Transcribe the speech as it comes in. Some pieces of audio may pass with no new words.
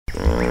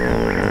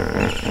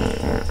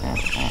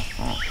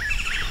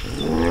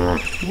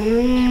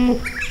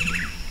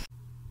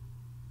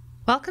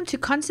Welcome to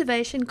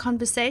Conservation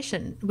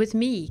Conversation with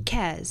me,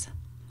 Kaz.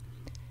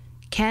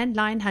 Canned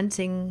lion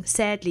hunting,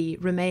 sadly,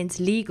 remains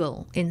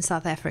legal in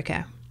South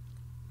Africa.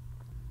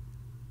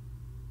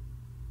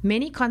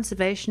 Many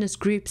conservationist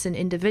groups and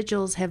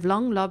individuals have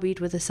long lobbied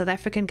with the South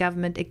African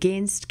government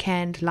against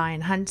canned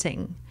lion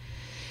hunting.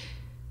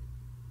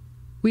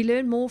 We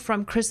learn more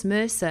from Chris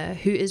Mercer,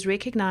 who is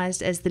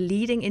recognized as the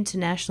leading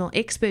international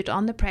expert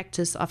on the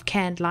practice of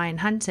canned lion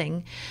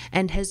hunting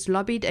and has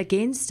lobbied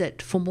against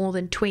it for more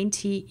than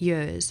 20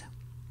 years.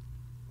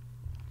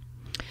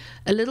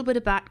 A little bit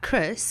about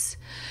Chris.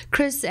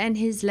 Chris and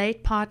his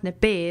late partner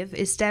Bev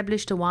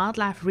established a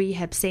wildlife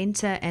rehab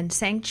centre and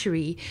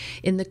sanctuary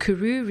in the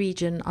Karoo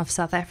region of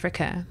South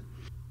Africa.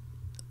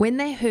 When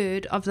they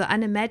heard of the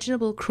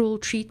unimaginable cruel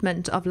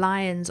treatment of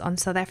lions on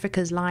South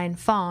Africa's lion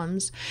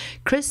farms,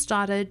 Chris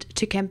started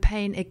to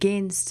campaign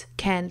against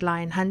canned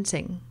lion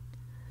hunting.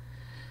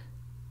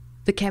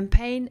 The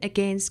campaign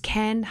against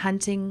canned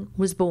hunting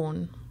was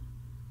born.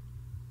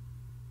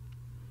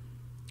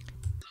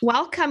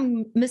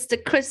 Welcome,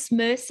 Mr. Chris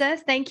Mercer.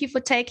 Thank you for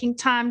taking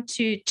time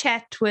to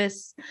chat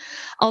with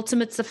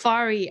Ultimate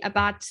Safari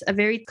about a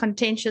very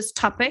contentious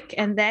topic,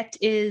 and that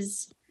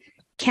is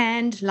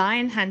canned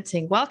lion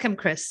hunting. Welcome,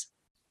 Chris.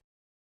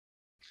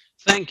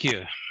 Thank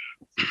you.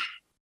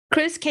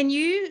 Chris, can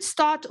you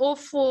start off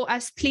for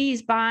us,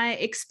 please, by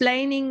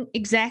explaining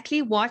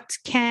exactly what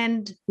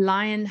canned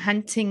lion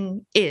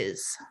hunting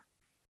is?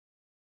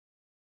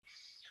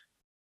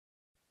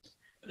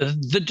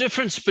 The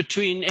difference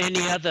between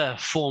any other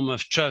form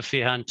of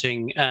trophy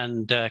hunting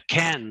and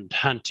canned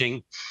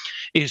hunting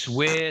is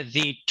where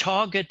the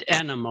target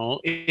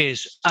animal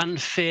is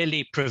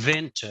unfairly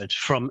prevented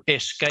from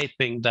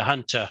escaping the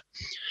hunter,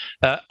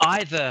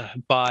 either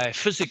by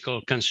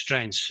physical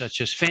constraints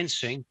such as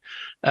fencing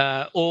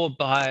or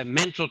by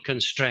mental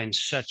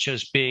constraints such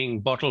as being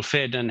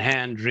bottle-fed and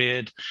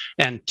hand-reared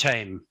and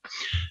tame.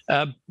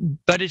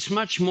 But it's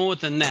much more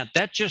than that.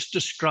 That just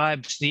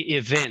describes the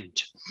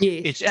event.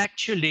 Yes. It's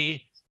actually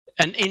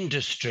an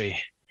industry.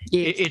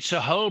 Yes. It's a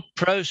whole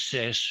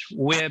process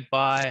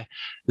whereby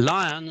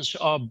lions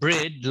are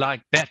bred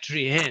like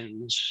battery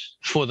hens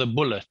for the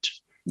bullet.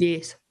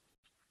 Yes.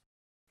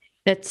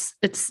 It's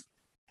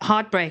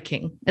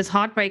heartbreaking. It's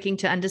heartbreaking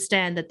to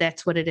understand that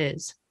that's what it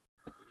is.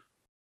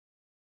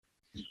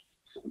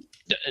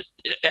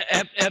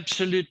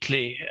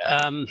 Absolutely.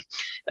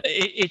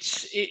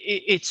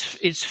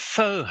 It's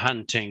faux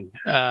hunting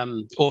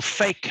or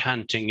fake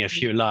hunting,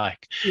 if you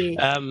like. Yes.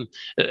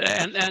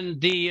 And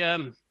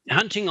the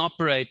hunting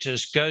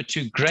operators go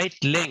to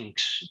great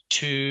lengths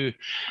to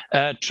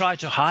try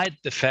to hide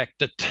the fact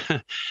that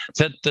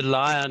that the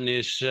lion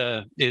is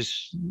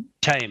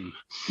tame.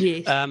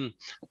 Yes.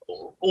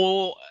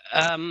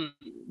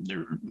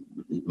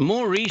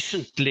 More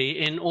recently,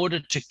 in order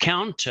to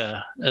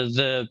counter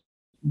the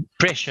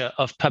pressure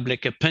of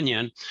public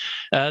opinion,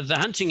 the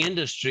hunting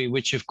industry,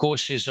 which of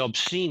course is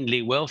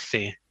obscenely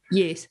wealthy,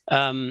 Yes.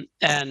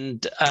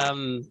 and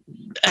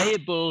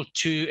able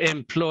to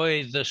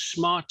employ the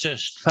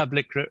smartest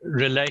public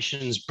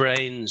relations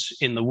brains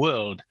in the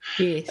world,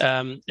 Yes.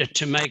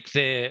 to make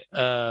their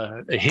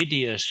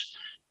hideous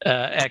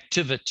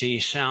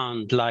activity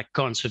sound like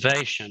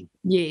conservation.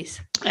 Yes.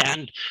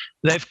 And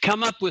they've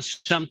come up with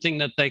something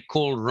that they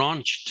call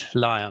ranched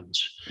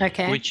lions,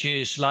 Okay. which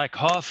is like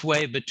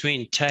halfway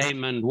between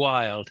tame and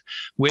wild,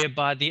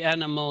 whereby the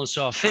animals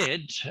are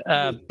fed,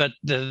 but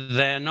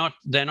they're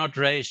not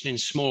raised in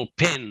small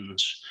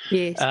pens,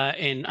 Yes.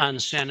 in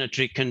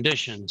unsanitary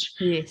conditions.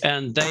 Yes.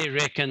 And they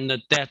reckon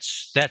that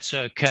that's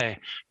okay.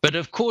 But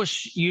of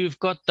course, you've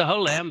got the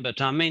whole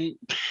ambit. I mean,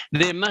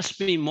 there must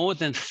be more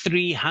than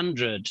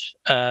 300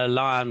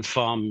 lion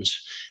farms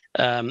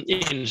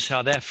in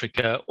South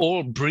Africa,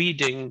 all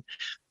breeding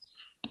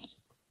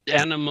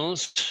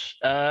animals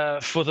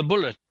for the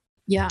bullet.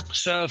 Yeah.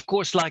 So, of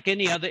course, like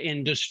any other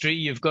industry,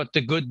 you've got the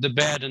good, the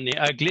bad, and the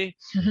ugly.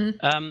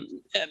 Mm-hmm.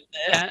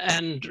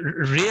 And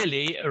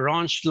really,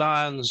 ranched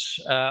lions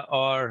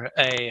are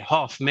a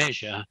half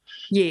measure.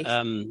 Yes.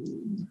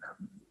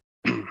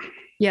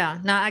 Yeah,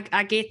 no,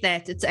 I get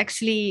that. It's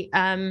actually,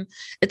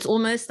 it's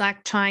almost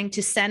like trying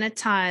to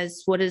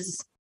sanitize what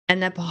is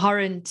an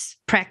abhorrent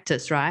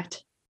practice,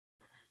 right?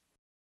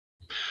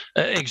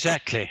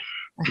 Exactly.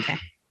 Okay.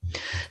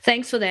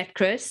 Thanks for that,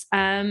 Chris.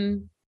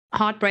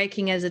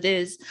 Heartbreaking as it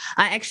is,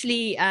 I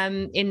actually,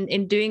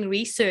 in doing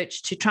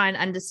research to try and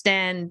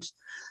understand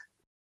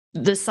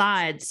the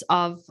sides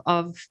of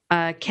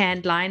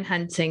canned lion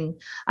hunting,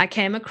 I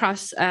came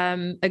across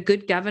a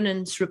good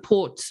governance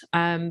report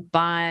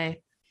by,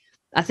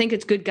 I think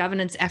it's Good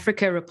Governance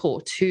Africa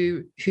report,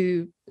 who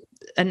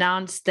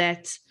announced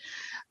that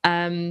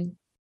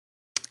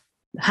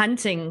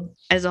hunting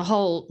as a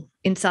whole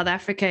in South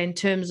Africa in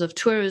terms of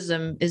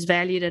tourism is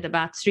valued at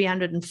about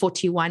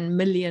 $341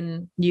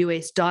 million,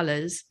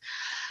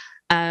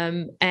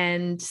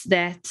 and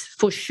that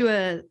for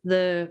sure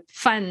the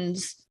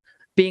funds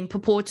being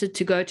purported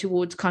to go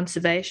towards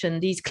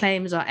conservation, these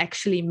claims are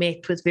actually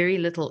met with very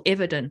little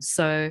evidence.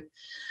 So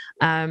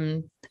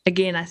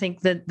again, I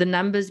think that the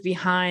numbers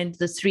behind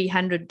the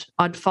 300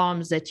 odd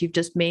farms that you've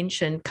just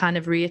mentioned kind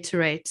of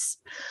reiterates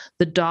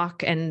the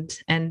dark and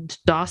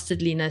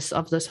dastardliness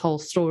of this whole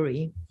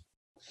story.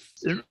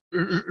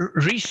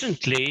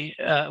 Recently,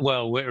 2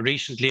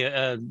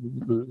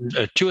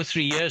 or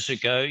 3 years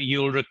ago,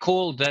 you'll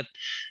recall that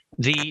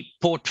the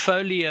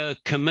Portfolio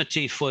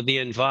Committee for the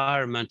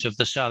Environment of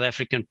the South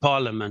African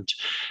Parliament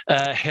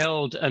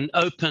held an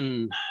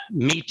open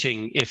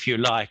meeting, if you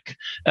like.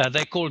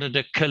 They called it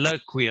a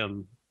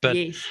colloquium, but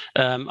yes.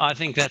 I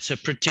think that's a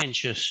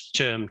pretentious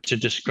term to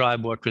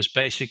describe what was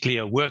basically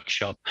a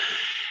workshop.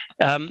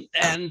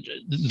 And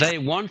they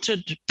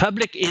wanted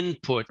public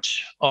input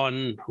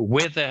on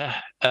whether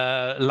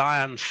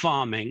lion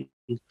farming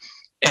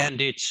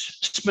and its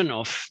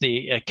spin-off,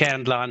 the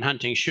canned lion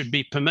hunting, should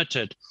be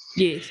permitted.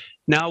 Yes.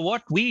 Now,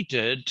 what we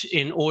did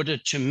in order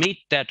to meet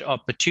that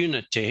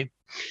opportunity,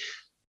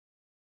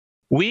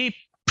 we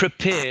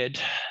prepared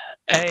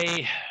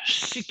a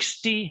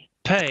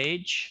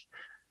 60-page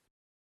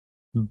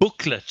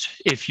booklet,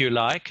 if you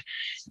like,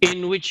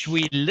 in which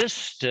we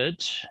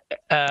listed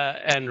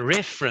and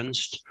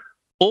referenced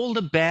all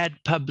the bad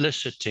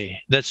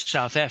publicity that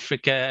South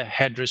Africa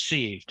had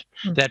received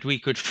that we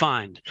could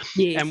find.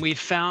 Yes. And we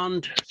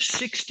found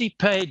 60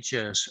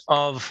 pages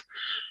of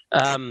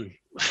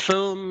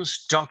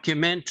films,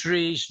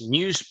 documentaries,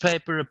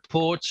 newspaper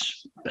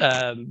reports,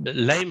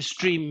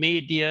 lamestream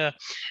media,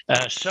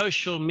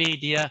 social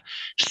media,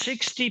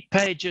 60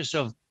 pages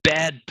of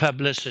bad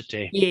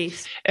publicity.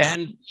 Yes.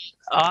 And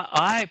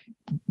I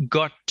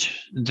got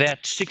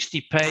that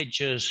 60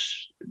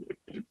 pages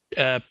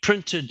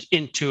printed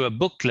into a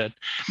booklet,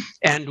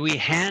 and we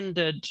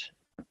handed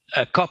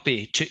a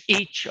copy to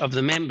each of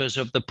the members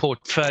of the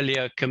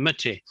Portfolio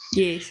Committee.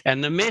 Yes.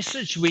 And the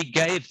message we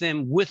gave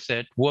them with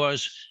it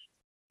was,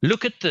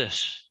 look at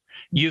this.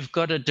 You've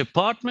got a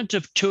Department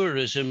of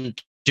Tourism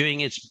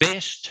doing its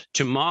best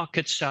to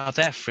market South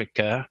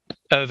Africa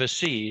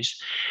overseas.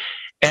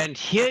 And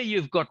here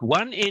you've got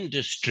one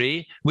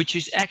industry which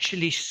is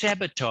actually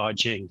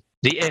sabotaging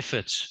the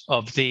efforts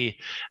of the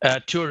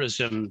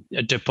tourism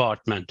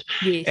department.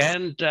 Yes.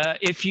 And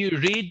if you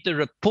read the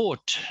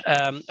report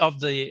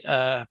of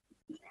the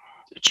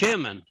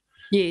chairman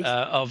yes.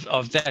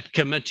 Of that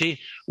committee,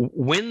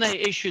 when they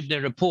issued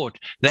their report,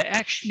 they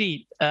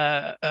actually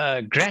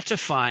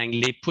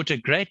gratifyingly put a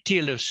great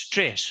deal of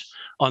stress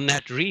on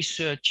that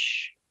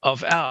research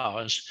of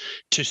ours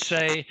to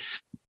say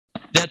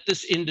that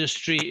this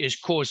industry is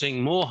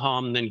causing more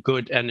harm than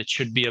good and it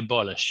should be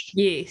abolished.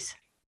 Yes,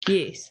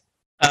 yes.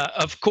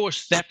 Of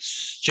course,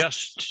 that's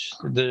just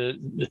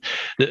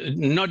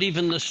not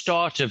even the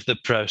start of the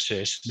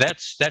process.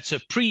 That's a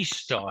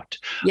pre-start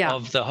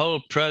of the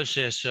whole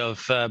process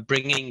of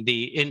bringing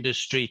the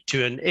industry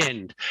to an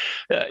end.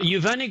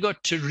 You've only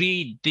got to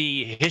read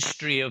the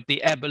history of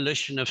the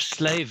abolition of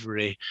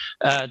slavery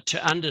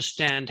to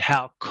understand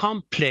how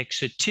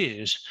complex it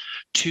is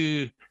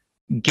to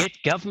get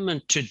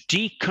government to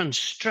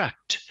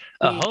deconstruct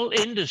a whole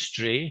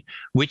industry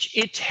which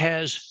it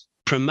has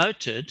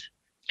promoted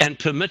and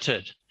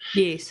permitted.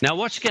 Yes. Now,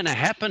 what's going to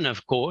happen,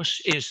 of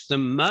course, is the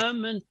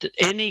moment that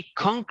any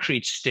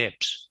concrete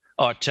steps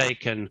are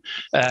taken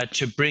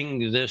to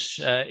bring this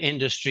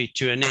industry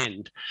to an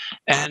end.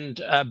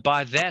 And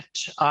by that,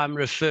 I'm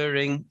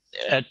referring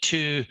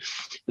to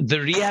the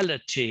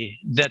reality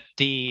that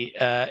the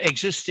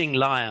existing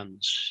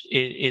lions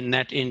in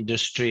that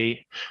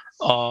industry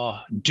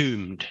are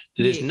doomed.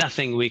 There's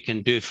nothing we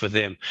can do for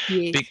them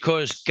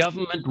because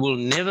government will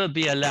never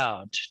be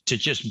allowed to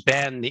just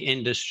ban the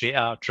industry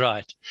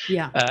outright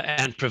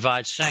and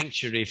provide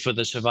sanctuary for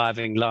the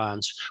surviving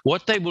lions.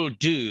 What they will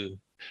do,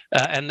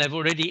 and they've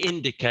already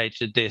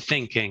indicated their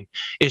thinking,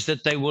 is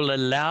that they will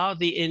allow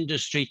the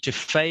industry to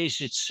phase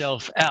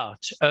itself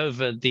out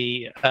over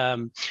the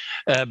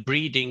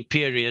breeding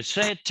period.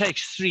 Say it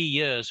takes 3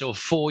 years or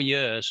 4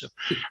 years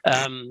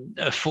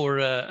for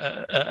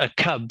a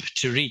cub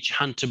to reach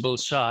huntable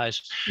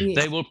size.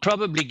 They will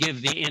probably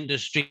give the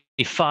industry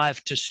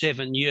 5 to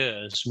 7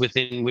 years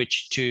within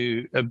which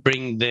to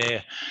bring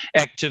their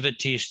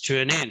activities to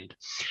an end.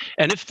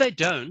 And if they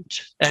don't,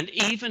 and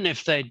even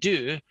if they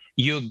do,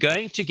 you're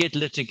going to get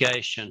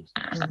litigation.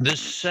 The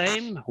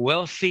same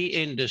wealthy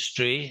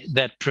industry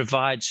that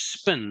provides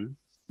spin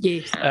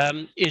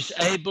is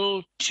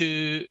able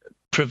to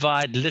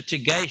provide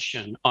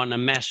litigation on a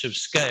massive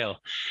scale.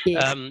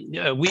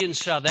 We in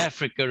South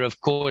Africa, of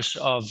course,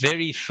 are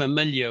very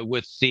familiar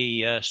with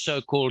the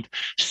so-called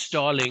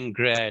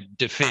Stalingrad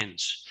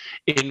defense,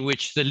 in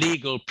which the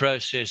legal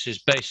process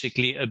is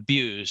basically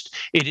abused.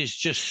 It is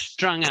just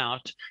strung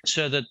out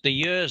so that the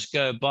years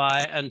go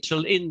by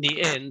until in the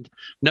end,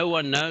 no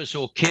one knows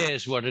or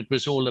cares what it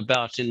was all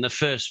about in the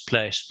first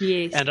place.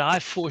 And I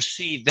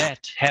foresee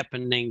that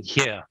happening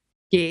here.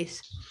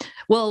 Yes.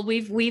 Well,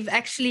 we've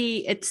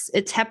actually,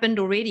 it's happened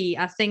already.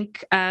 I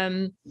think,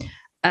 and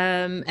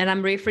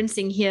I'm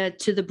referencing here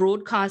to the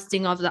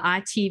broadcasting of the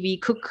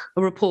ITV Cook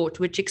report,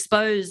 which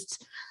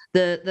exposed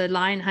the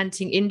lion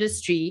hunting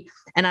industry.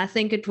 And I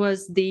think it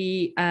was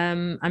the,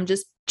 I'm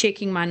just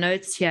checking my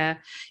notes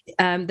here,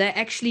 they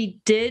actually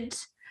did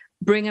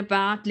bring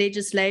about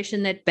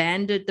legislation that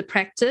banned the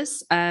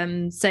practice,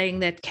 saying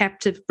that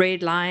captive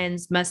bred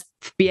lions must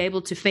be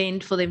able to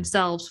fend for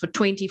themselves for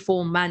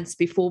 24 months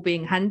before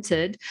being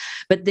hunted.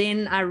 But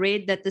then I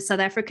read that the South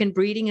African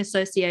Breeding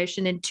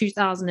Association in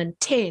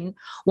 2010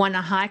 won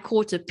a high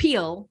court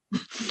appeal,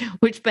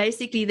 which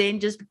basically then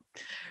just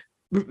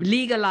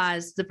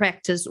legalized the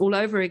practice all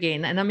over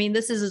again. And I mean,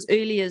 this is as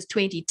early as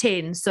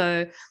 2010.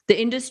 So the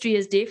industry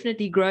has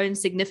definitely grown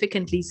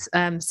significantly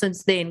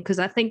since then, because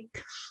I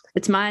think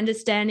it's my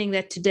understanding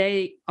that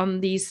today on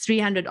these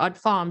 300 odd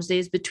farms,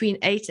 there's between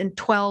 8 and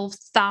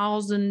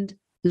 12,000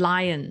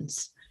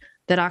 lions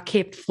that are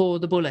kept for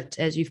the bullet,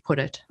 as you've put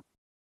it.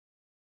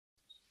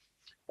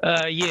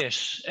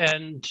 Yes,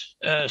 and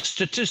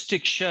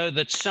statistics show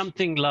that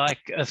something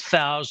like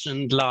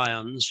 1,000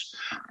 lions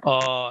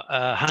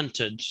are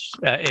hunted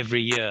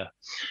every year.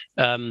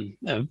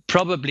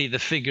 Probably the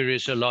figure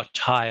is a lot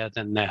higher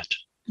than that.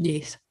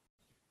 Yes.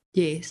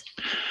 Yes.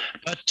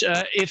 But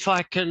if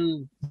I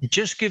can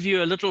just give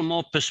you a little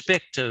more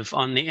perspective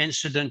on the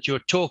incident you're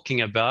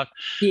talking about.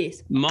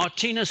 Yes.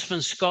 Martinus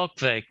van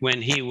Schalkwyk,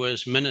 when he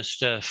was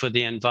Minister for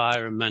the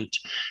Environment,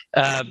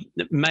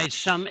 made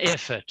some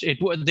effort.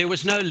 There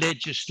was no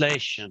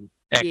legislation,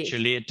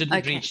 actually. Yes. It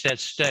didn't reach that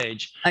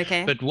stage.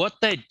 Okay. But what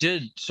they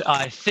did,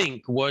 I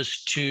think,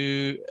 was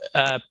to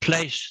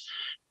place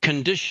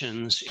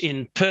conditions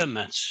in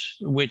permits,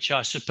 which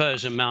I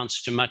suppose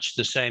amounts to much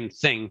the same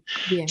thing,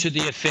 to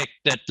the effect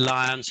that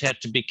lions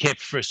had to be kept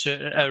for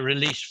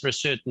released for a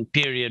certain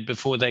period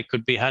before they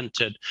could be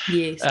hunted.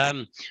 Yes.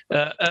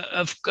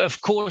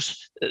 Of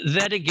course,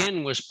 that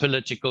again was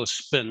political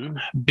spin,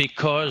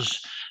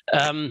 because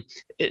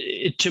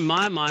to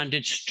my mind,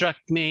 it struck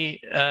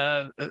me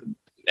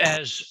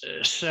as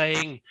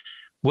saying,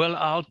 well,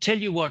 I'll tell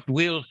you what,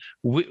 we'll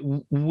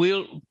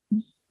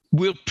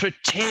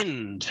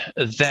pretend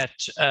that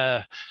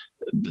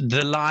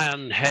the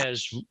lion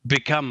has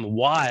become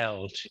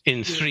wild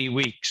in 3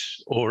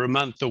 weeks or a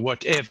month or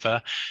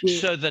whatever,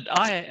 so that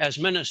I, as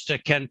minister,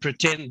 can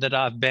pretend that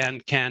I've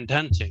banned canned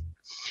hunting.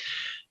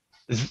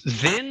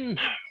 Then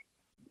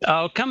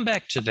I'll come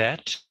back to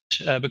that.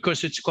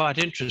 Because it's quite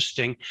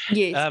interesting.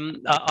 Yes.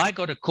 I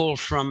got a call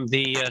from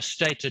the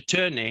state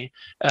attorney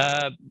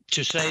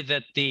to say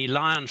that the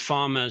Lion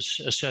Farmers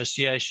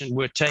Association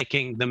were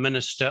taking the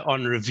minister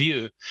on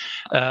review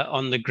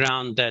on the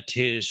ground that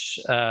his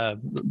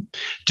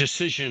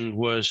decision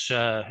was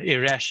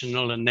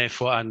irrational and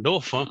therefore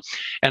unlawful.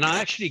 And I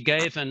actually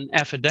gave an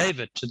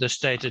affidavit to the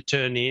state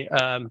attorney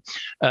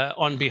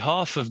on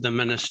behalf of the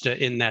minister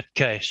in that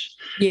case.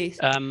 Yes.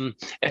 And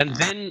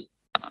then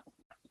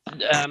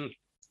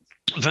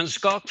Van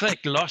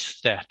Schalkwyk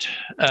lost that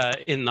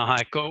in the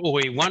High Court, or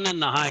he won in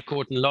the High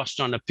Court and lost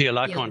on appeal.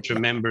 I can't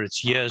remember,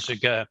 it's years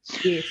ago.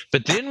 Yes.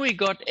 But then we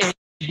got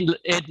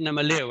Edna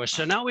Malewa.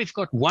 So now we've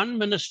got one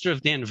Minister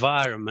of the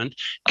Environment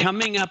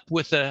coming up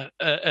with a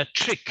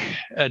trick,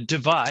 a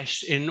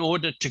device, in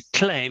order to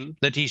claim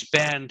that he's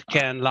banned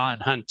canned lion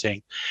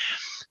hunting.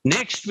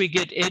 Next, we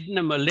get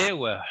Edna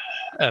Malewa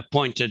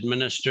appointed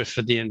Minister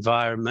for the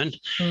Environment,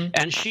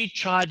 and she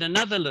tried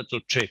another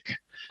little trick.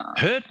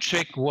 Her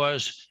trick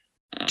was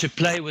to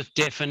play with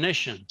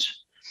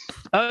definitions.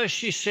 Oh,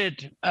 she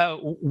said,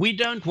 we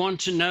don't want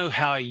to know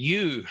how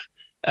you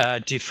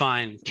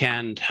define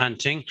canned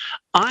hunting.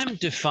 I'm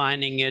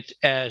defining it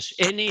as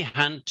any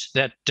hunt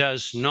that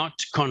does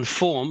not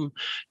conform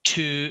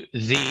to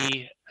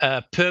the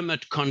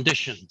permit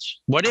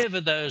conditions,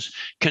 whatever those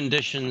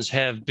conditions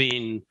have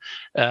been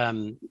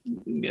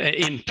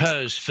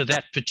imposed for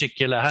that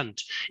particular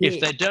hunt. If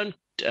they don't,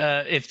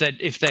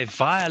 if they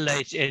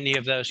violate any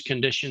of those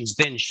conditions,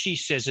 then she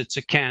says it's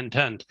a canned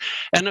hunt.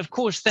 And of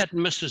course, that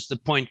misses the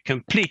point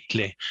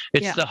completely.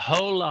 It's the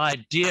whole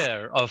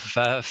idea of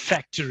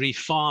factory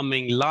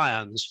farming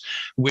lions,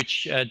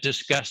 which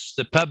disgusts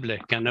the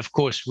public. And of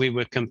course, we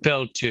were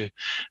compelled to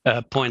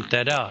point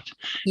that out.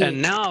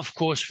 And now, of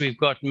course, we've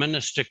got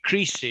Minister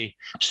Creasy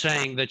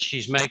saying that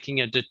she's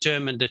making a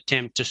determined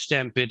attempt to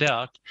stamp it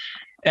out.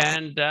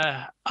 And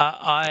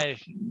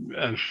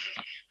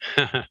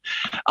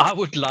I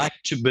would like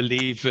to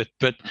believe it,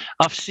 but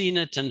I've seen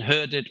it and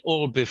heard it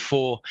all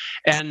before.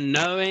 And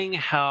knowing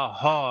how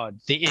hard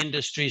the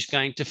industry is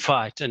going to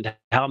fight and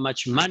how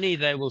much money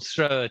they will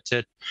throw at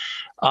it,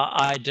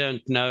 I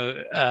don't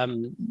know.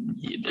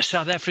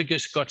 South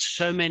Africa's got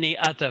so many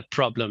other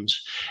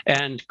problems,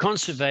 and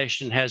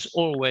conservation has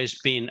always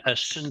been a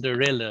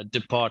Cinderella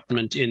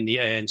department in the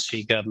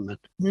ANC government.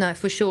 No,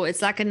 for sure.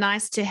 It's like a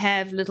nice to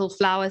have little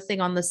flower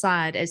thing on the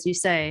side, as you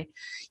say.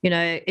 You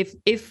know, if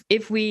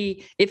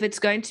it's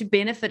going to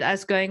benefit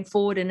us going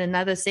forward in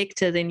another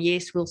sector, then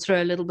yes, we'll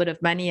throw a little bit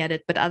of money at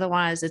it. But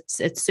otherwise,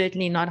 it's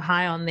certainly not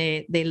high on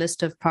their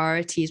list of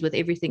priorities with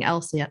everything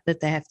else that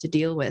they have to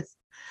deal with.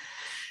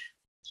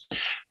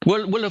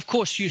 Well, of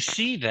course, you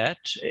see that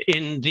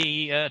in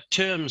the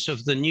terms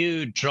of the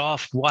new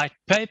draft white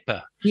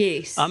paper.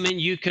 Yes. I mean,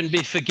 you can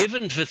be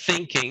forgiven for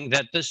thinking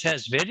that this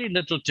has very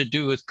little to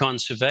do with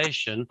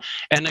conservation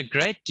and a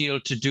great deal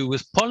to do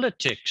with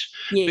politics.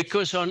 Yes.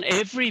 Because on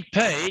every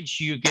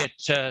page you get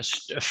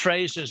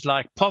phrases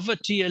like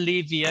poverty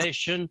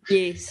alleviation,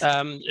 Yes.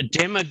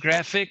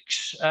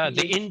 demographics. Yes.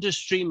 The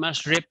industry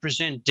must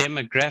represent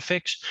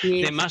demographics.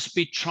 Yes. There must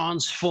be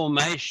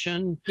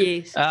transformation.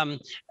 Yes.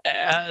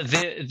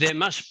 There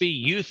must be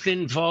youth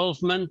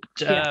involvement.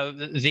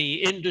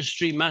 The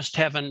industry must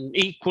have an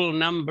equal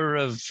number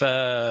of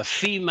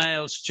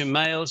females to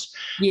males.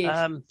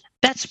 Yes.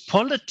 That's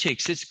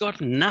politics. It's got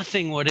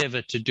nothing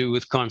whatever to do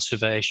with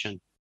conservation.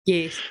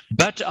 Yes.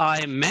 But I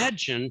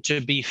imagine,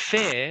 to be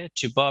fair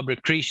to Barbara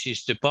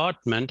Creasy's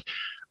department,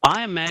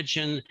 I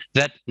imagine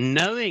that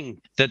knowing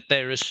that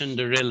they're a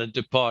Cinderella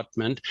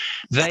department,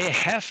 they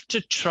have to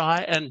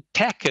try and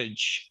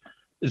package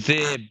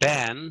their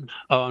ban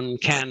on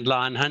canned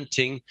lion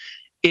hunting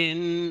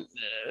in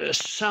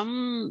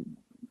some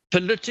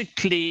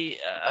politically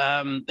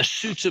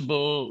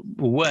suitable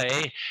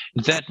way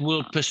that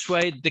will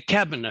persuade the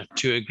cabinet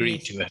to agree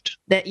to it.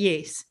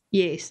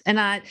 Yes, and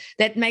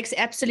that makes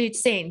absolute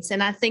sense.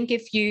 And I think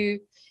if you're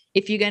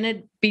going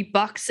to be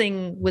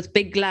boxing with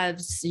big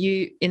gloves,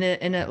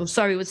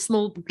 with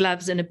small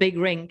gloves in a big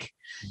rink,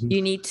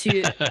 you need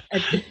to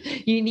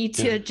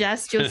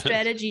adjust your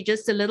strategy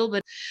just a little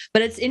bit.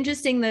 But it's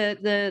interesting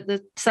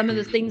the some of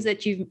the things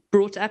that you've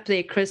brought up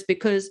there, Chris,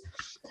 because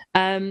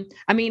I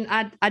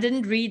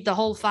didn't read the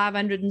whole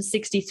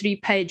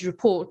 563-page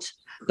report,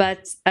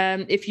 but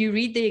if you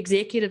read the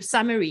executive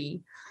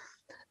summary,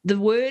 the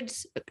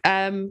words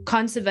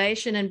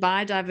conservation and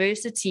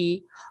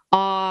biodiversity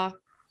are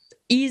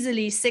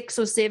easily 6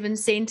 or 7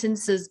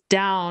 sentences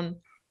down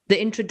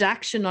the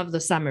introduction of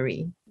the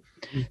summary.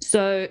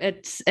 So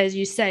it's, as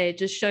you say, it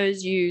just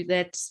shows you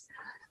that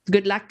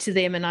good luck to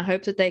them, and I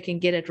hope that they can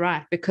get it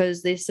right,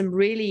 because there's some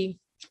really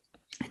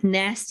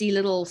nasty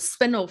little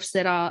spin-offs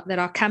that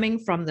are coming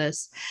from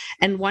this.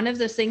 And one of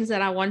the things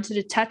that I wanted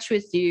to touch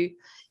with you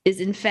is,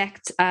 in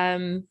fact,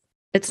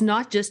 it's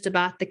not just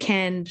about the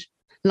canned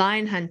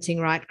lion hunting,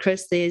 right,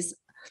 Chris? There's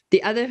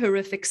the other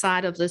horrific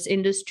side of this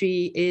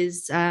industry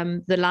is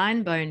the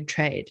lion bone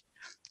trade.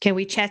 Can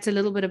we chat a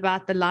little bit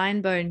about the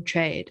lion bone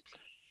trade?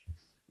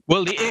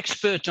 Well, the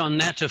expert on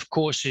that, of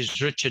course, is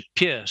Richard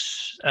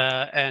Pierce.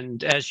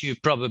 And as you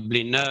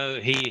probably know,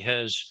 he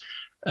has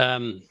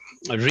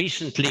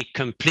recently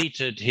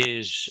completed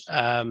his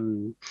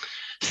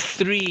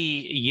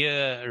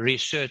 3-year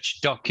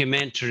research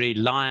documentary,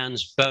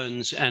 Lions,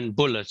 Bones and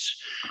Bullets.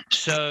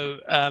 So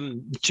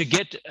to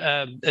get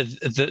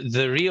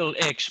the real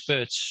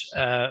expert's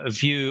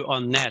view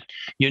on that,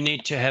 you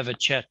need to have a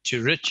chat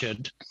to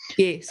Richard.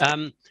 Yes.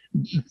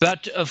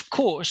 But of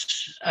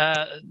course,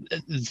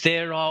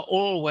 there are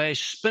always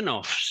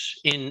spin-offs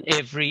in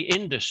every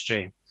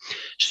industry.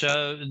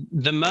 So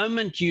the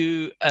moment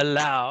you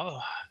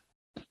allow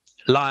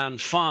lion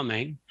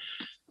farming,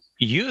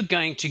 you're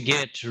going to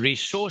get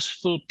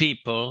resourceful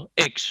people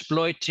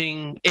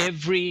exploiting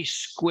every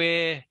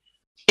square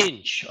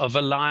inch of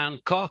a lion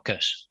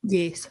carcass.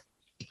 Yes.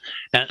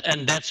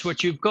 And that's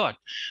what you've got.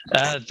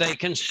 They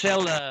can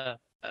sell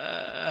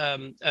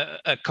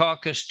a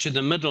carcass to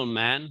the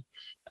middleman,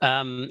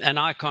 and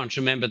I can't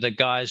remember the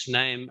guy's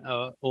name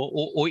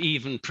or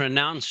even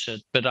pronounce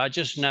it, but I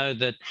just know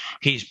that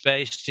he's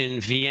based in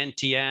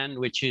Vientiane,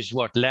 which is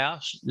what,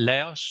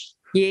 Laos?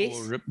 Yes.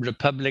 Or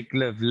Republic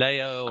of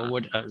Laos, or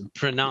what,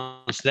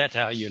 pronounce that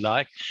how you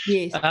like.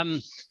 Yes.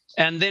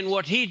 And then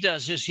what he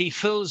does is he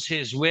fills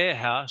his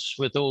warehouse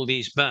with all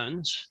these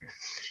bones,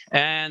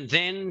 and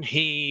then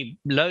he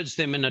loads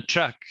them in a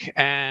truck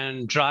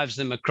and drives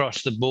them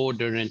across the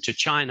border into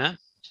China,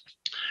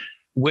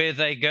 where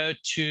they go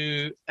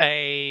to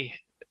a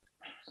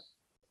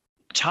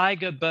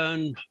tiger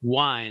bone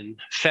wine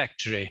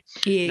factory.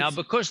 Yes. Now,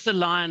 because the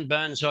lion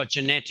bones are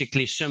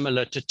genetically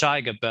similar to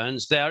tiger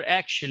bones, they are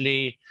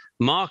actually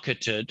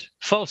marketed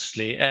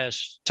falsely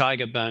as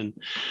tiger bone,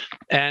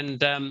 and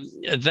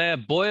they're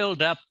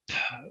boiled up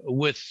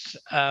with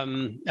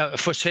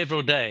for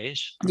several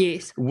days.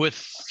 Yes.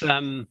 With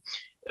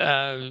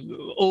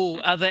all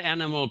other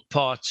animal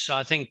parts,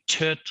 I think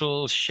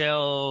turtle,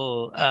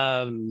 shell,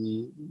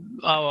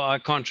 I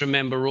can't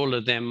remember all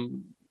of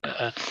them,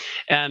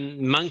 and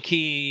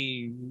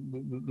monkey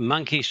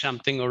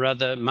something or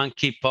other,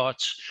 monkey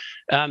parts.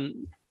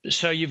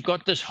 So you've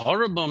got this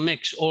horrible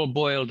mix all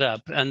boiled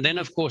up. And then,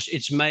 of course,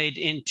 it's made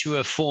into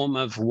a form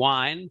of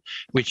wine,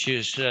 which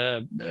is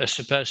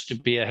supposed to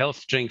be a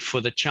health drink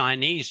for the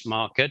Chinese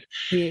market.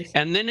 Yes.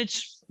 And then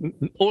it's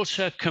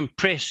also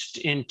compressed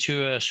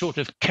into a sort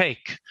of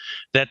cake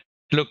that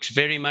looks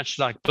very much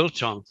like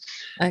biltong,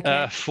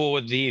 Okay.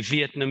 For the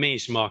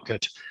Vietnamese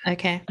market.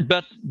 Okay.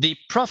 But the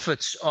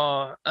profits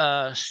are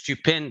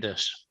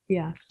stupendous.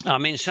 Yeah. I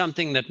mean,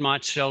 something that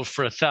might sell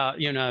for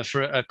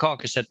for a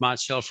carcass that might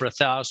sell for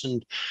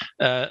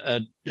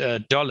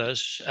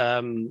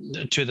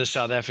 $1,000 to the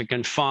South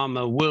African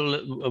farmer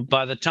will,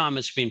 by the time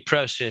it's been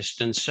processed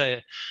and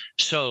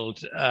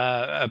sold,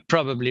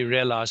 probably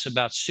realize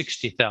about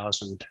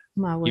 60,000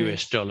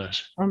 US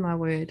dollars. Oh my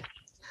word!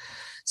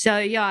 So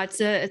yeah,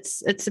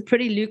 it's a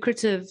pretty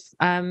lucrative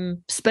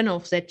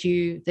spin-off that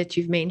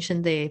you've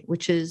mentioned there,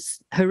 which is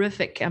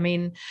horrific. I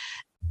mean,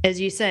 as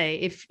you say,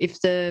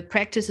 if the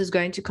practice is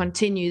going to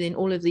continue, then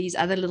all of these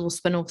other little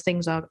spin-off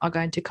things are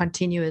going to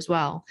continue as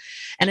well.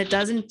 And it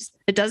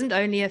doesn't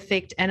only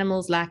affect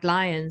animals like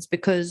lions,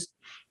 because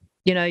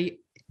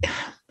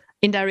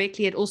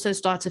indirectly it also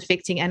starts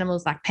affecting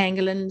animals like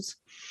pangolins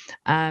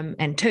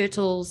and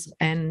turtles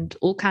and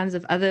all kinds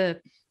of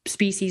other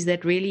species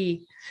that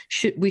really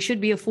we should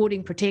be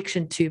affording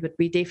protection to, but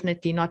we're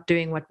definitely not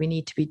doing what we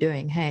need to be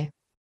doing. Hey.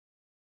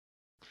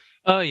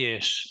 Oh,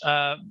 yes.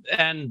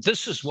 And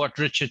this is what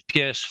Richard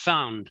Pierce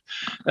found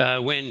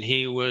when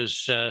he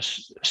was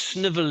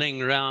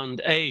sniveling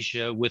around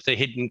Asia with a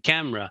hidden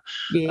camera.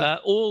 Yeah.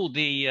 All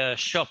the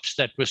shops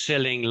that were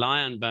selling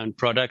lion bone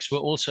products were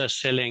also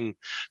selling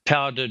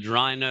powdered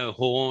rhino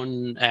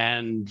horn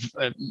and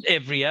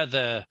every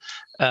other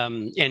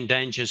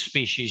endangered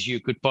species you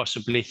could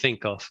possibly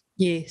think of.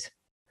 Yes.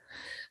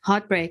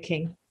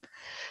 Heartbreaking.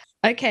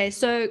 Okay,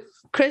 so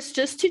Chris,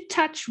 just to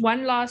touch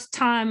one last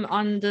time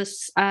on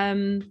this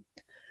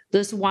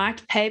this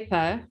white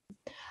paper,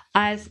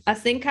 I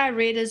think I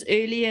read as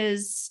early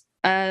as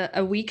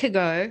a week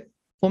ago,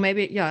 or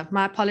maybe, yeah,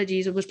 my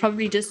apologies, it was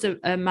probably just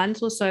a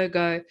month or so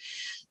ago,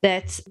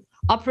 that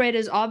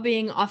operators are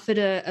being offered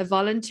a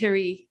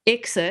voluntary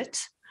exit,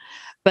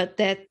 but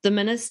that the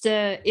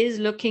minister is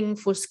looking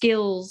for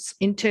skills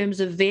in terms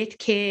of vet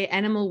care,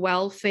 animal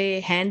welfare,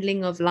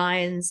 handling of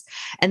lions,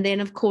 and then,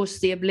 of course,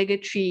 the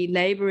obligatory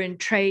labor and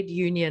trade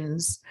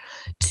unions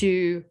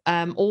to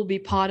all be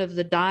part of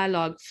the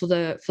dialogue for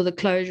the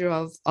closure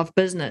of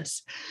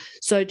business.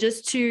 So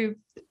just to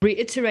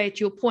reiterate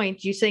your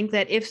point, you think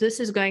that if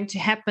this is going to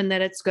happen,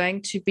 that it's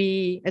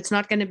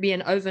not going to be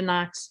an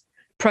overnight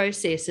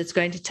process. It's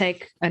going to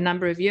take a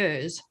number of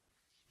years.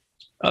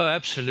 Oh,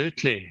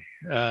 absolutely.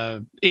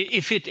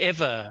 If it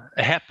ever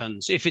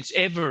happens, if it's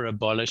ever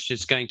abolished,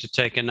 it's going to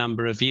take a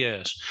number of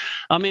years.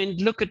 I mean,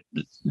 look at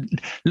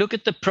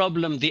the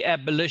problem the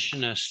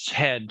abolitionists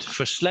had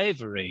for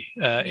slavery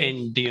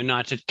in the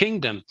United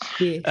Kingdom.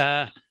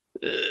 Yes.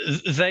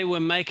 They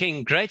were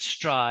making great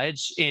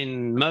strides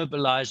in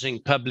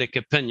mobilizing public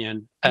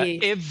opinion. Yes.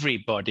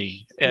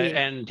 Everybody Yes.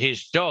 and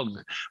his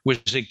dog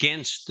was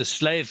against the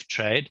slave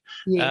trade,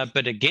 Yes.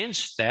 but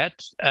against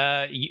that,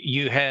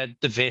 you had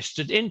the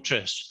vested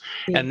interests.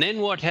 Yes. And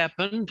then what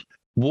happened?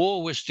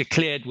 War was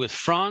declared with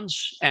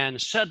France, and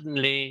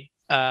suddenly,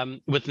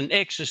 with an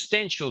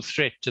existential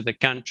threat to the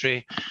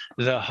country,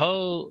 the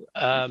whole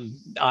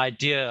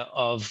idea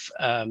of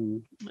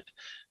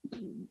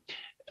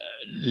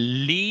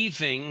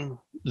leaving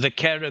the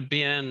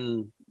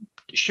Caribbean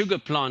sugar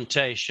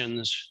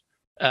plantations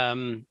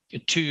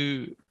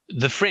to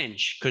the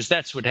French, because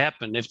that's what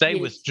happened. If they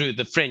withdrew,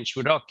 the French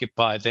would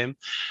occupy them,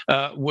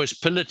 was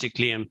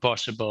politically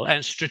impossible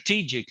and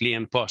strategically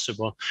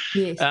impossible.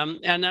 Yes.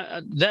 And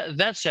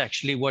that's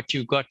actually what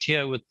you've got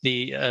here with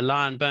the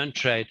lion bone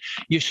trade.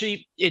 You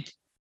see,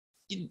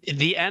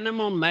 the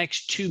animal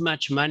makes too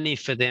much money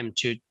for them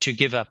to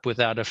give up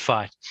without a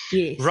fight.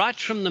 Yes. Right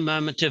from the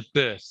moment of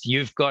birth,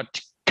 you've got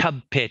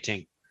cub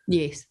petting.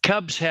 Yes.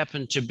 Cubs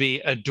happen to be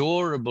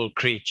adorable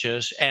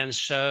creatures, and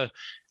so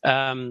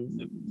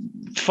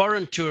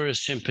foreign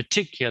tourists in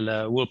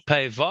particular will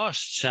pay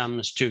vast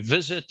sums to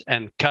visit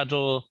and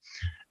cuddle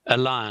a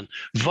lion.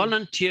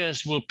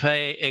 Volunteers will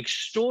pay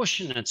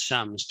extortionate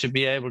sums to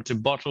be able to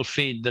bottle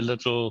feed the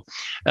little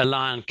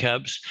lion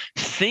cubs,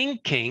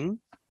 thinking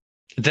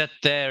that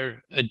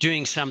they're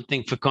doing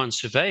something for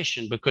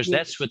conservation, because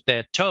that's what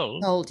they're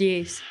told.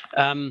 Yes.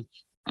 And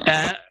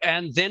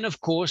then, of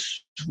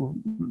course,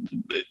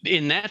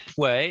 in that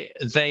way,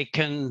 they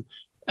can,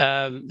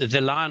 the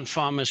lion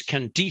farmers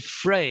can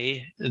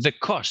defray the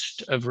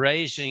cost of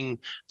raising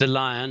the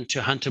lion to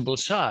huntable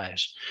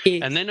size.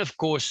 Yes. And then, of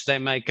course, they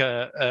make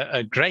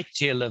a great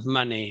deal of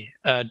money,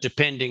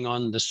 depending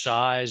on the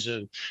size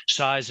of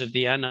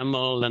the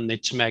animal and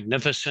its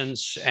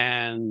magnificence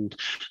and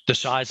the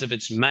size of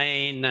its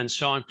mane and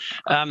so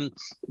on.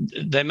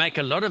 They make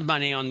a lot of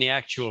money on the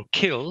actual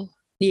kill.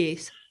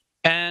 Yes.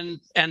 And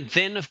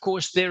then, of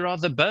course, there are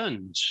the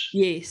bones.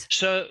 Yes.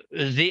 So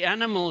the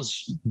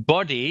animal's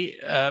body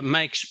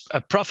makes a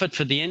profit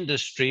for the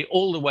industry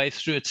all the way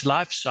through its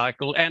life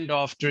cycle and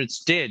after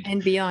it's dead.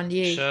 And beyond,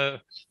 yes. So,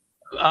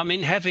 I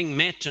mean, having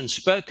met and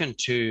spoken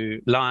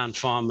to lion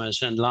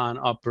farmers and lion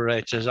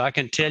operators, I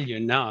can tell you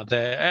now,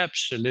 they're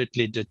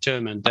absolutely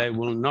determined. They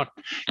will not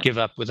give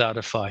up without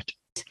a fight.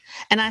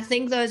 And I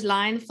think those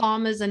lion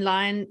farmers and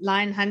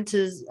lion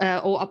hunters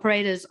or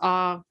operators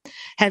have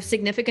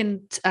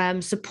significant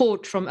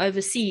support from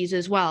overseas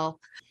as well.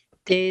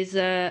 There's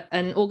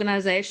an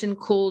organization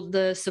called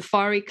the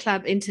Safari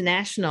Club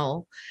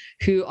International,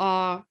 who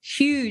are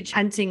huge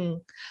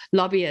hunting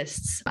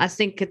lobbyists. I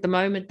think at the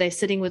moment they're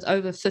sitting with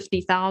over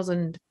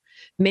 50,000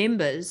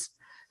 members.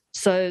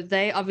 So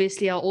they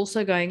obviously are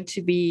also going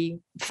to be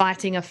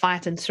fighting a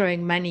fight and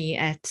throwing money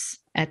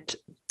at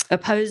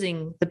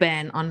opposing the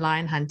ban on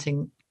lion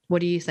hunting.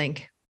 What do you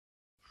think?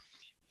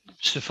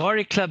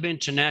 Safari Club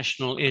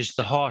International is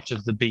the heart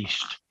of the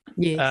beast.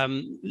 Yes.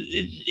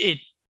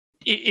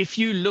 If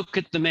you look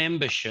at the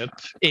membership,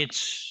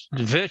 it's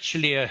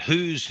virtually a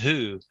who's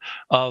who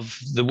of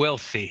the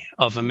wealthy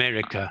of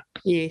America.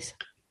 Yes.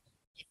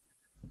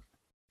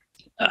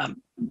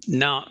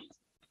 Now,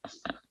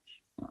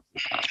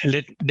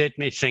 let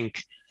me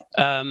think.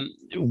 I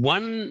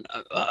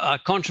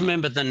can't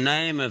remember the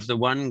name of the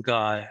one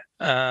guy.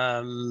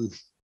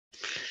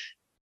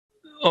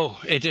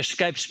 It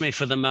escapes me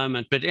for the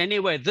moment. But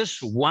anyway, this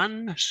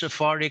one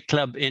Safari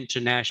Club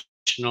International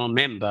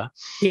member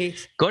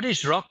got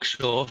his rocks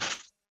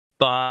off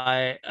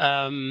by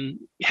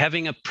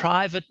having a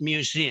private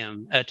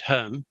museum at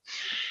home.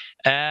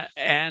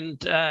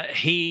 And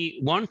he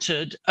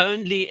wanted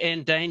only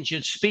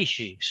endangered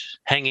species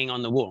hanging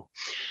on the wall.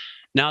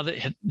 Now,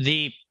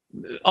 the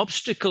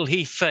obstacle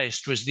he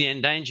faced was the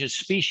Endangered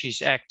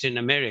Species Act in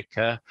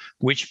America,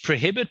 which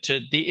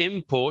prohibited the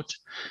import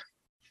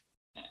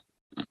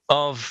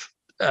of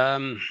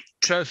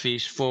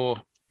trophies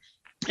for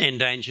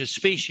endangered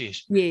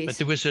species. Yes. But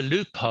there was a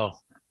loophole.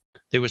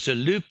 There was a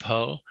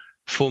loophole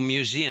for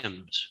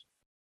museums.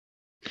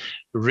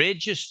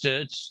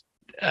 Registered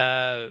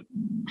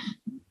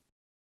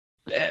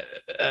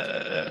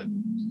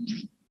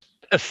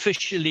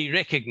officially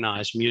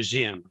recognized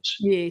museums.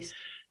 Yes.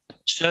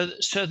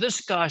 So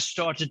this guy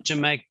started to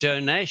make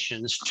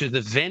donations to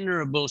the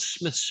venerable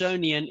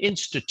Smithsonian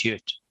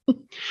Institute.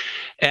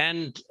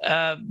 And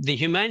the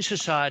Humane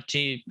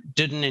Society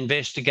did an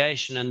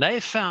investigation, and they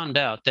found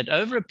out that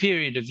over a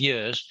period of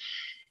years,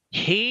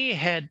 he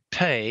had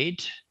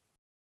paid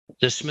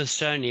the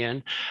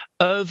Smithsonian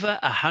over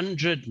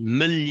 $100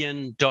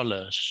 million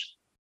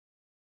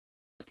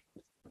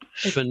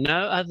for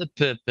no other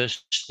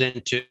purpose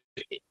than to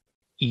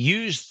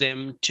use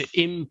them to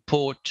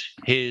import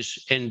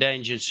his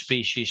endangered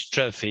species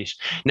trophies.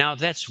 Now,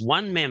 that's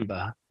one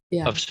member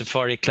of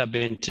Safari Club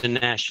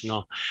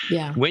International.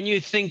 Yeah. When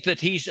you think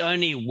that he's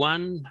only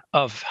one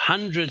of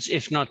hundreds,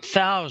 if not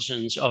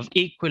thousands, of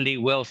equally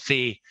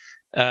wealthy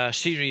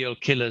serial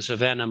killers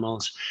of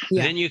animals,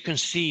 then you can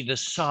see the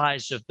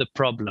size of the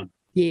problem.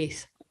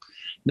 Yes.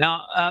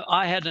 Now,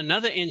 I had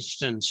another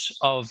instance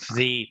of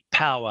the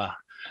power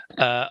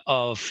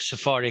of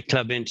Safari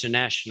Club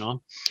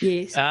International.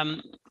 Yes.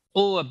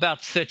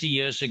 About 30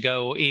 years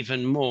ago, or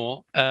even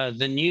more,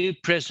 the new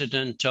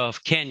president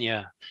of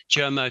Kenya,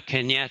 Jomo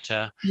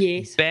Kenyatta,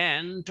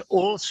 banned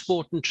all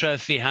sport and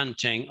trophy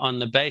hunting on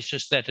the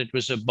basis that it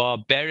was a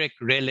barbaric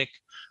relic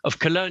of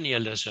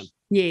colonialism.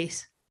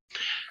 Yes.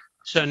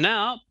 So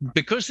now,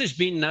 because there's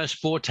been no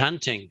sport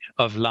hunting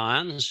of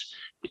lions,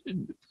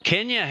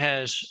 Kenya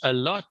has a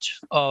lot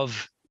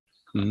of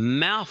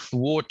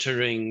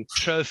mouth-watering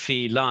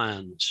trophy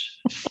lions.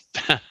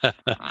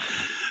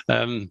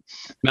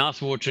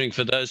 Mouth-watering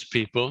for those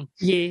people.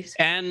 Yes.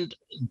 And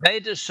they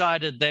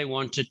decided they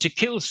wanted to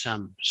kill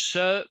some.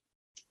 So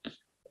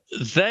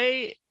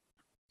they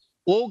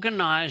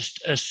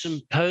organized a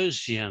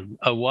symposium,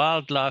 a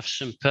wildlife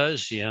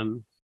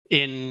symposium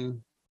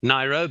in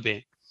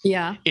Nairobi.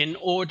 Yeah. In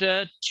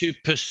order to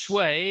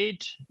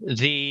persuade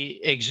the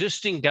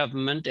existing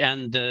government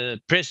and the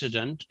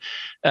president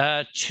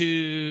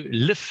to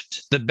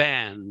lift the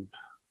ban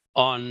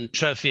on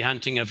trophy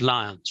hunting of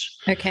lions.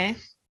 Okay.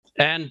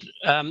 And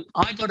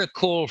I got a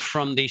call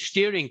from the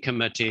steering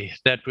committee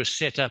that was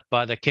set up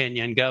by the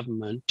Kenyan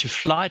government to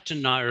fly to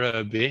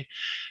Nairobi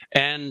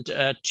and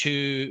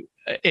to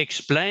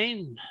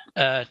explain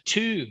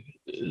to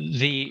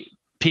the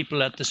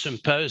people at the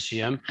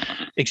symposium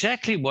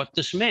exactly what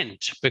this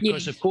meant,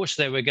 because of course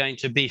they were going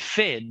to be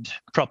fed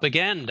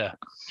propaganda.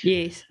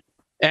 Yes.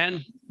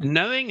 And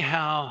knowing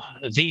how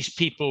these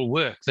people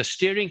work, the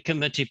steering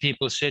committee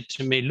people said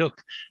to me,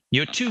 look,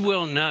 you're too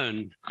well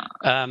known.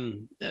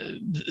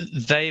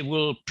 They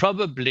will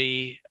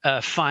probably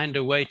find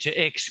a way to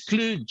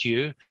exclude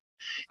you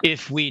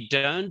if we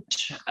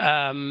don't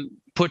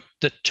put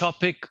the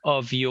topic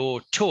of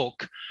your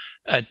talk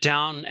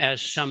down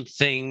as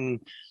something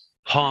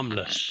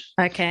harmless.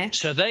 Okay.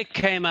 So they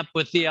came up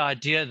with the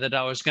idea that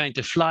I was going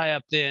to fly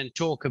up there and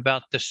talk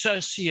about the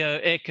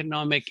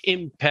socio-economic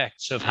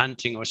impacts of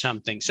hunting or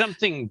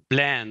something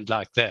bland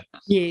like that.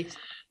 Yes.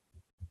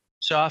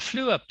 So I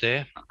flew up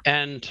there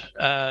and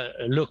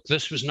look,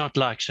 this was not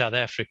like South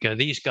Africa.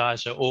 These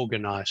guys are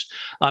organized.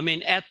 I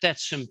mean, at that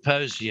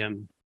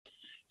symposium,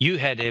 you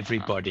had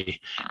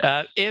everybody.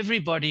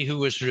 Everybody who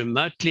was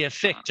remotely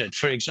affected.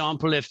 For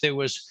example, if there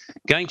was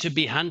going to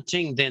be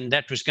hunting, then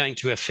that was going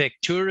to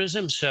affect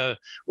tourism. So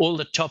all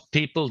the top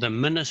people, the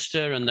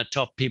minister and the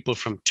top people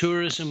from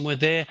tourism were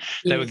there.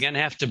 They were going to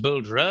have to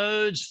build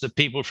roads. The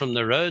people from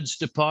the roads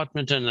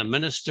department and the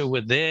minister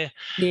were there.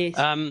 Yes.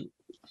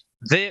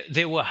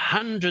 There were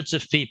hundreds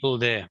of people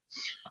there.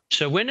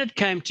 So when it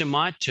came to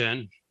my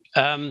turn,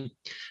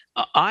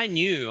 I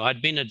knew,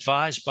 I'd been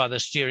advised by the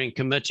steering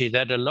committee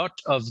that a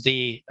lot of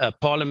the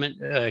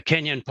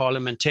Kenyan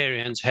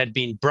parliamentarians had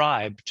been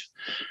bribed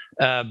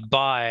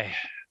by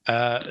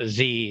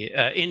the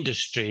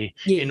industry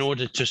in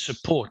order to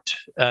support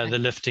the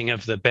lifting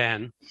of the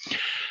ban.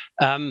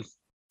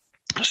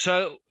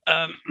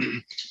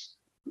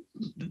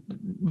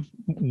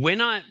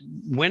 When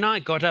I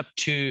got up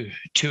to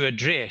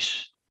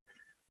address,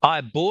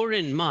 I bore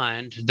in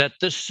mind that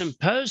this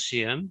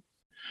symposium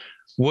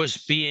was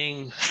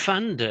being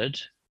funded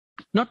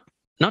not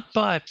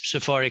by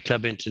Safari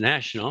Club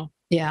International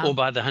or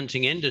by the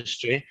hunting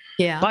industry,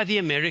 by the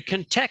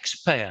American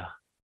taxpayer.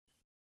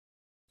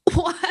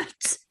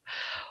 What?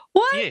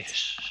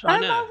 Yes, I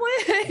know.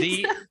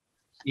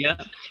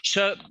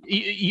 So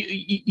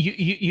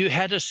you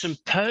had a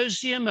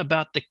symposium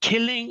about the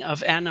killing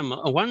of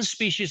one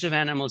species of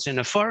animals in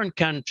a foreign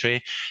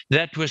country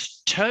that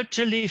was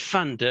totally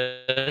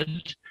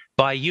funded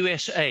by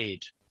US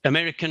aid.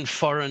 American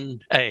foreign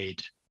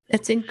aid.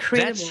 That's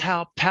incredible. That's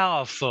how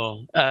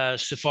powerful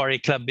Safari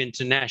Club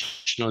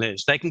International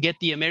is. They can get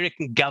the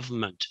American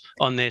government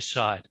on their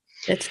side.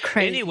 That's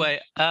crazy.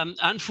 Anyway,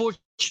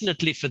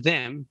 unfortunately for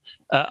them,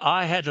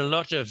 I had a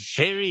lot of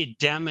very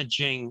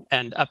damaging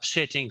and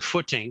upsetting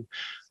footage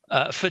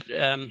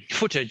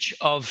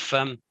of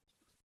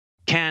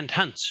canned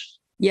hunts.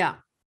 Yeah.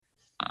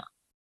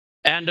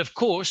 And of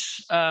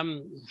course,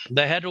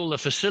 they had all the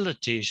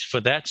facilities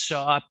for that. So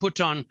I put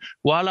on,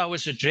 while I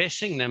was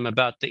addressing them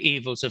about the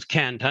evils of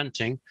canned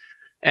hunting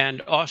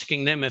and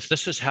asking them if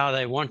this is how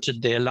they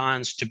wanted their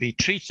lions to be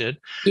treated.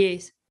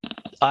 Yes.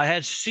 I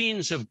had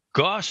scenes of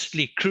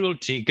ghastly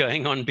cruelty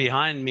going on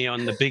behind me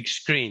on the big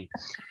screen.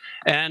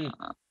 And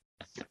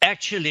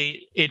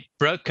actually, it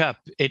broke up.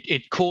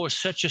 It caused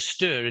such a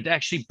stir. It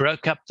actually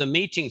broke up the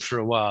meeting for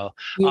a while.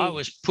 Yeah. I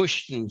was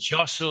pushed and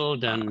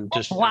jostled and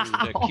just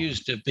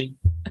accused of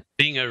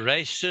being a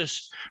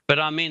racist. But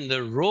I mean,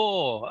 the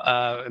roar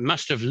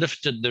must have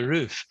lifted the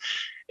roof.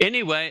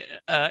 Anyway,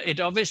 it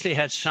obviously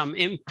had some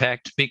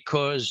impact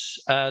because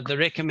the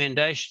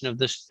recommendation of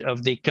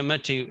the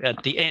committee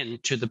at the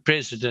end to the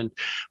president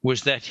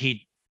was that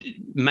he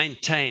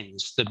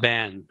maintains the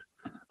ban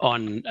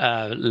on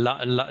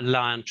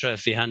lion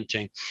trophy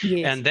hunting.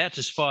 Yes. And that,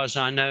 as far as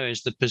I know,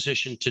 is the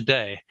position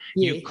today.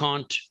 Yes. You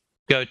can't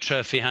go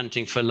trophy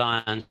hunting for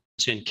lions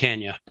in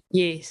Kenya.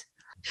 Yes.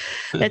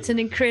 That's an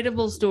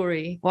incredible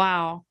story.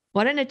 Wow.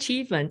 What an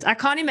achievement. I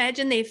can't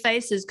imagine their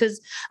faces because,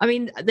 I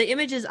mean, the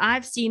images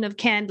I've seen of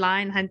canned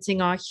lion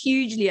hunting are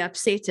hugely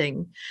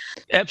upsetting.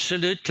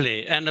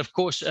 Absolutely. And of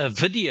course, a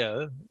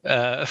video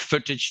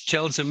footage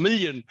tells a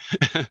million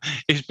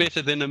is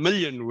better than a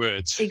million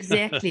words.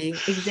 Exactly.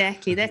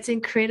 That's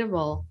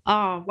incredible.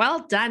 Oh,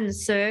 well done,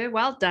 sir.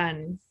 Well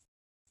done.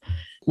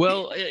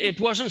 Well,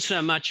 it wasn't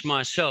so much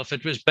myself.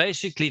 It was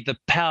basically the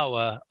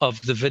power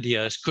of the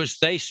videos because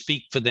they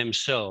speak for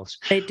themselves.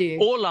 They do.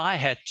 All I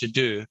had to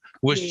do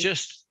was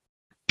just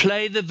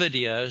play the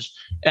videos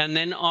and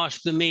then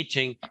ask the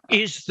meeting,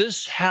 is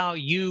this how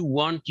you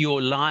want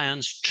your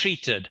lions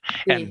treated?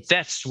 Yes. And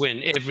that's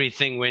when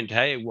everything went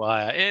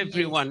haywire.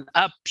 Everyone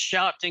up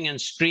shouting and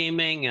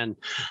screaming and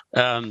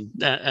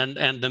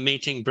the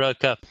meeting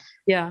broke up.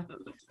 Yeah.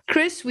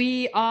 Chris,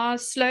 we are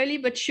slowly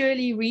but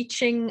surely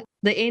reaching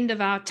the end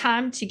of our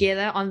time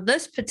together on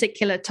this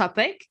particular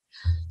topic.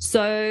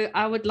 So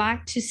I would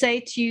like to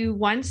say to you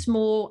once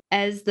more,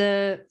 as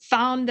the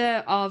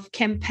founder of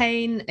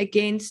Campaign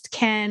Against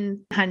Can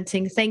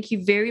Hunting, thank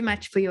you very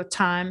much for your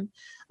time.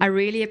 I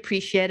really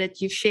appreciate it.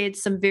 You've shared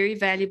some very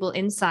valuable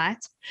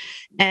insight.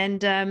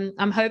 And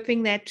I'm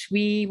hoping that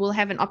we will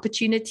have an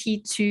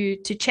opportunity to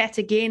chat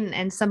again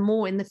and some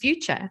more in the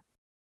future.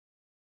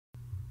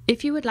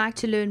 If you would like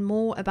to learn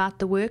more about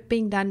the work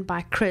being done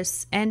by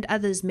Chris and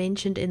others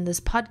mentioned in this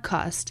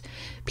podcast,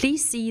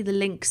 please see the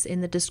links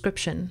in the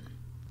description.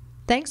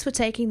 Thanks for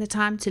taking the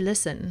time to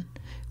listen.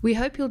 We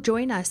hope you'll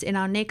join us in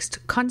our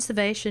next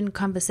conservation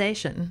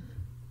conversation.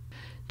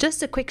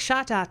 Just a quick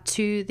shout out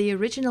to the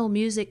Original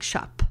Music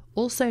Shop,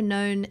 also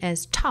known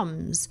as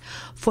Tom's,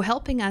 for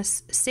helping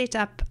us set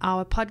up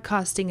our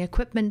podcasting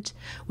equipment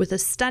with a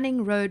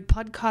stunning Rode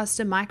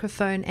Podcaster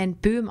microphone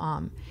and boom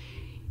arm.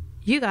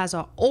 You guys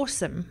are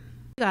awesome.